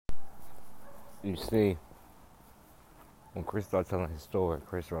You see, when Chris started telling his story,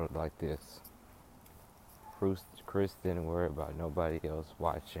 Chris wrote it like this. Chris didn't worry about nobody else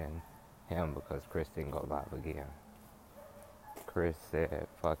watching him because Chris didn't go live again. Chris said,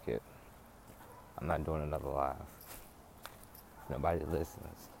 fuck it, I'm not doing another live. Nobody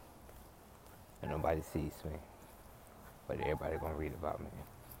listens, and nobody sees me, but everybody gonna read about me.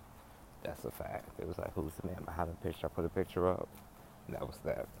 That's a fact. It was like, who's the man behind the picture? I put a picture up, and that was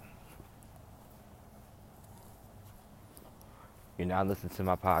that. You're not listening to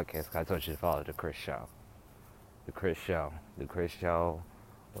my podcast because I told you to follow The Chris Show. The Chris Show. The Chris Show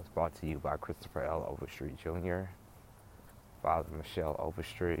was brought to you by Christopher L. Overstreet Jr., Father Michelle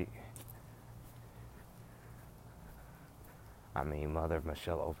Overstreet. Mother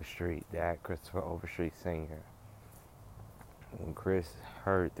Michelle Overstreet, Dad Christopher Overstreet Sr. When Chris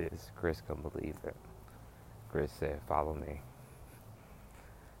heard this, Chris couldn't believe it. Chris said, follow me.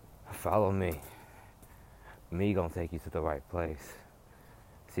 Follow me. Me gonna take you to the right place.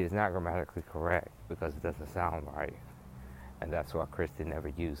 See, it's not grammatically correct because it doesn't sound right. And that's why Chris didn't ever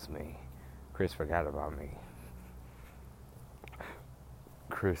use me. Chris forgot about me.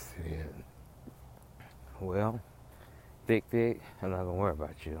 Chris said, well, Vic, I'm not gonna worry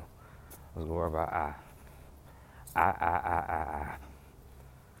about you. I was gonna worry about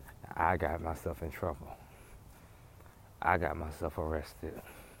I got myself in trouble. I got myself arrested.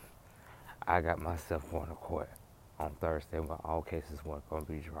 I got myself going to court on Thursday when all cases weren't gonna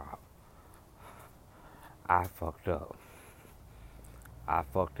be dropped. I fucked up. I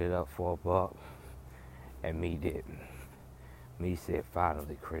fucked it up for a buck, and me didn't. Me said,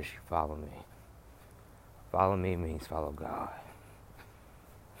 finally, Chris, you follow me. Follow me means follow God.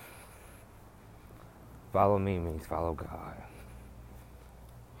 Follow me means follow God.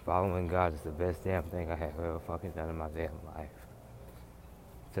 Following God is the best damn thing I have ever fucking done in my damn life.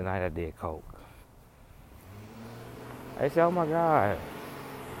 Tonight I did coke. They said, oh my God,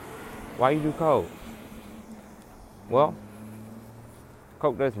 why you do coke? Well,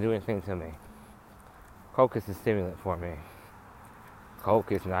 coke doesn't do anything to me. Coke is a stimulant for me.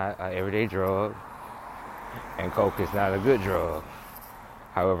 Coke is not an everyday drug, and coke is not a good drug.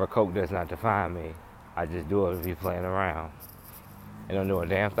 However, coke does not define me. I just do it if you're playing around. It don't do a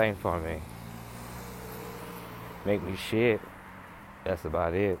damn thing for me. Make me shit. That's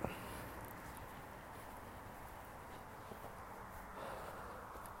about it.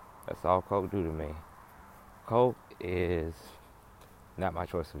 That's all coke do to me. Coke is not my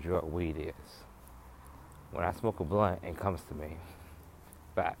choice of drug. Weed is. When I smoke a blunt, it comes to me.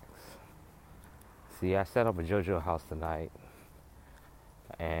 Facts. See, I set up a JoJo house tonight,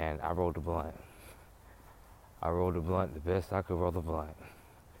 and I rolled a blunt. I rolled a blunt the best I could roll a blunt.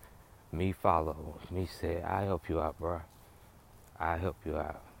 Me followed. Me said, I'll help you out, bro. I'll help you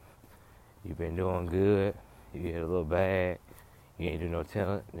out. You been doing good. You hit a little bad. You ain't do no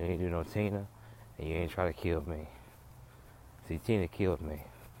Tina. You ain't do no Tina. And you ain't try to kill me. See, Tina killed me.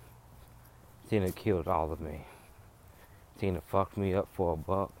 Tina killed all of me. Tina fucked me up for a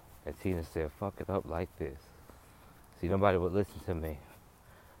buck. And Tina said, fuck it up like this. See, nobody would listen to me.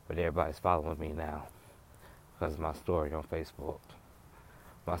 But everybody's following me now. Because of my story on Facebook.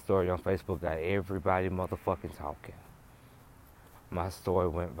 My story on Facebook got everybody motherfucking talking. My story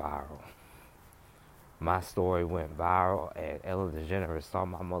went viral. My story went viral, and Ellen DeGeneres saw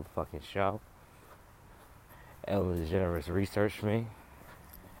my motherfucking show. Ellen DeGeneres researched me.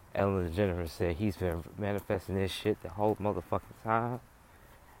 Ellen DeGeneres said he's been manifesting this shit the whole motherfucking time.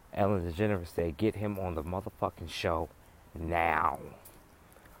 Ellen DeGeneres said get him on the motherfucking show now.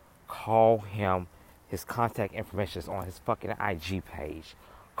 Call him. His contact information is on his fucking IG page.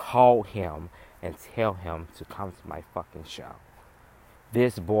 Call him and tell him to come to my fucking show.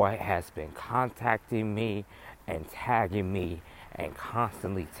 This boy has been contacting me and tagging me and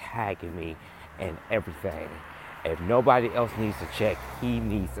constantly tagging me and everything. If nobody else needs a check, he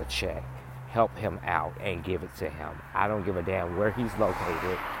needs a check. Help him out and give it to him. I don't give a damn where he's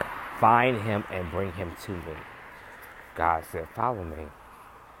located. Find him and bring him to me. God said, follow me.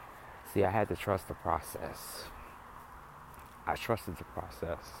 See, I had to trust the process. I trusted the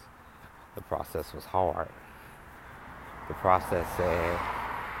process. The process was hard. The process said,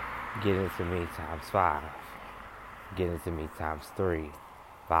 get into me times 5. Get into me times 3.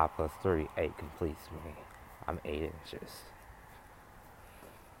 5 plus 3, 8 completes me. I'm 8 inches.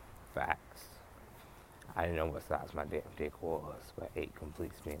 Facts. I didn't know what size my damn dick was, but 8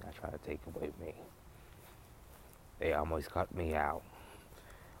 completes me and I try to take away me. They almost cut me out,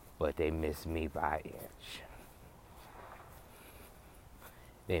 but they missed me by an inch.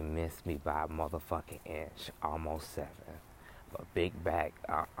 They missed me by a motherfucking inch, almost 7. But big back,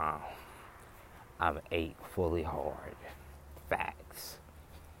 I'm 8 fully hard. Facts.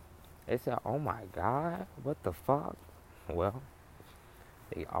 They said, oh my God, what the fuck? Well,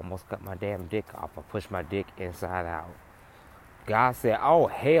 they almost cut my damn dick off. I pushed my dick inside out. God said, oh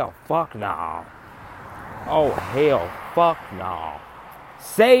hell, fuck no. Oh hell, fuck no.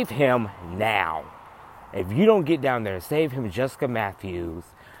 Save him now. If you don't get down there and save him, Jessica Matthews,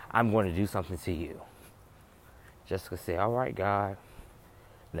 I'm going to do something to you. Jessica said, all right, God,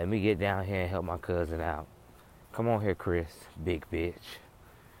 let me get down here and help my cousin out. Come on here, Chris, big bitch.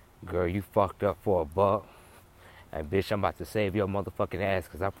 Girl, you fucked up for $1. And bitch, I'm about to save your motherfucking ass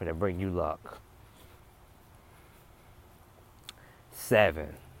because I'm finna bring you luck.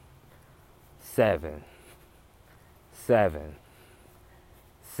 7. 7. 7.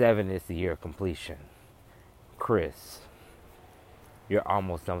 7 is the year of completion. Chris, you're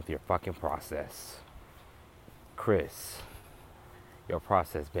almost done with your fucking process. Chris, your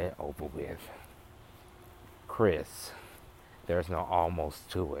process been over with. Chris, there's no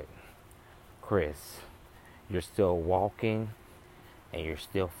almost to it. Chris, you're still walking and you're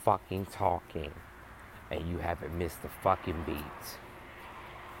still fucking talking and you haven't missed the fucking beat.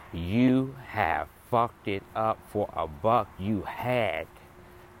 You have fucked it up for $1. You had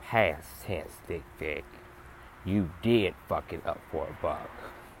past tense dick pic. You did fuck it up for $1.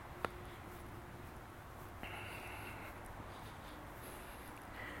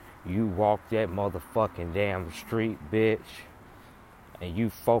 You walked that motherfucking damn street, bitch, and you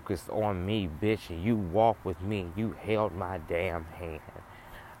focused on me, bitch, and you walked with me, and you held my damn hand.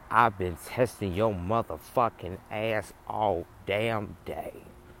 I've been testing your motherfucking ass all damn day.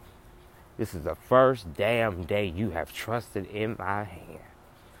 This is the first damn day you have trusted in my hand.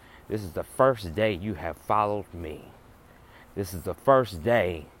 This is the first day you have followed me. This is the first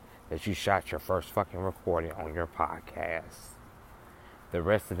day that you shot your first fucking recording on your podcast. The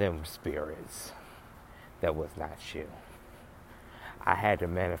rest of them were spirits. That was not you. I had to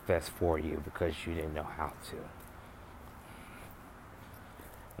manifest for you because you didn't know how to.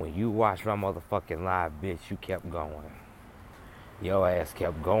 When you watched my motherfucking live, bitch, you kept going. Your ass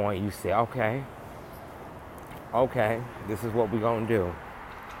kept going. You said, okay, this is what we gonna do.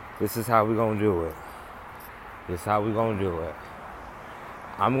 This is how we gonna do it. This is how we gonna do it.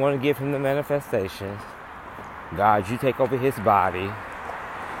 I'm gonna give him the manifestation. God, you take over his body.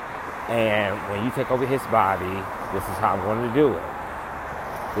 And when you take over his body, this is how I'm going to do it.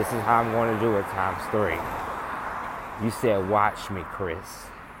 This is how I'm going to do it times 3. You said, watch me, Chris.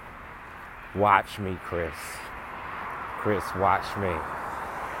 Watch me, Chris. Chris, watch me.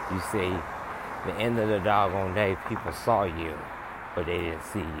 You see, the end of the doggone day, people saw you, but they didn't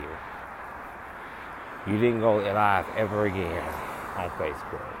see you. You didn't go live ever again on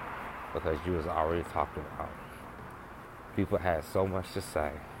Facebook because you was already talked about. People had so much to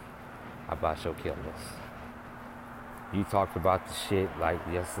say about your killers. You talked about the shit like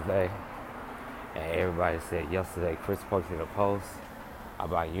yesterday, and everybody said yesterday Chris posted a post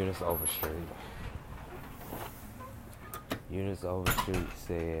about Eunice Overstreet. Eunice Overstreet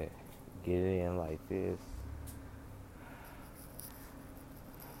said, get it in like this.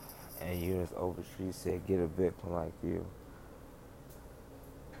 And Eunice Overstreet said, get a victim like you.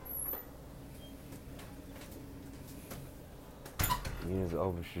 Eunice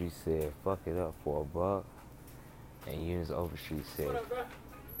Overstreet said, fuck it up for $1. And Eunice Overstreet said,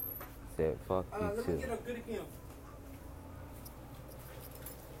 fuck you too.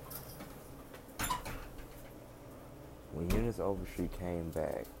 When Eunice Overstreet came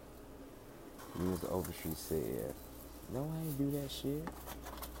back, Eunice Overstreet said, no, I ain't do that shit.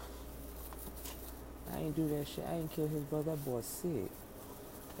 I ain't do that shit. I ain't kill his brother. That boy sick.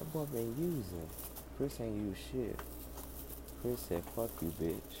 That boy been using. Chris ain't use shit. Chris said, fuck you,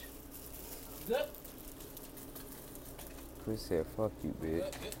 bitch. Chris said, fuck you,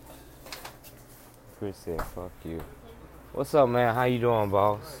 bitch. Chris said, fuck you. What's up, man? How you doing,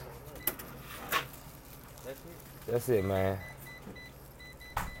 boss? That's it, man.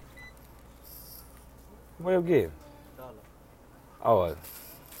 What you get? Oh.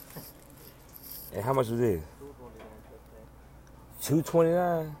 And how much was this?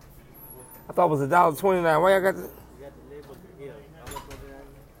 $2.29. I thought it was $1.29. Why y'all got the...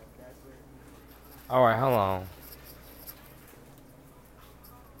 All right, hold on.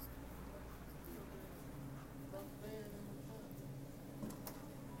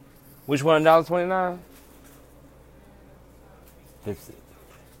 Which one? $1.29? 50.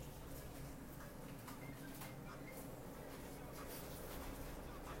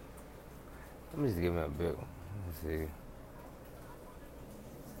 Let me just give me a big one. Let's see.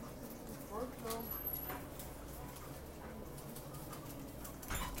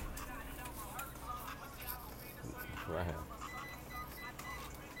 right here.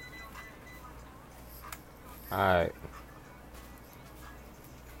 Alright.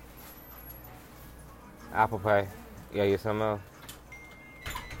 Apple Pay. Yeah, you something else?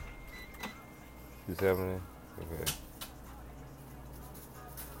 270. Okay.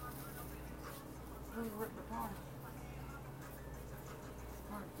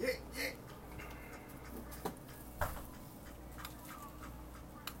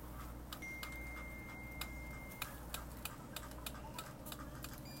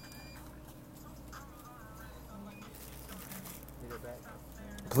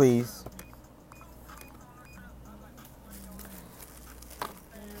 Please.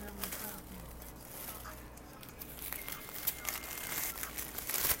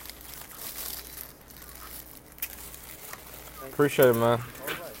 Appreciate it, man.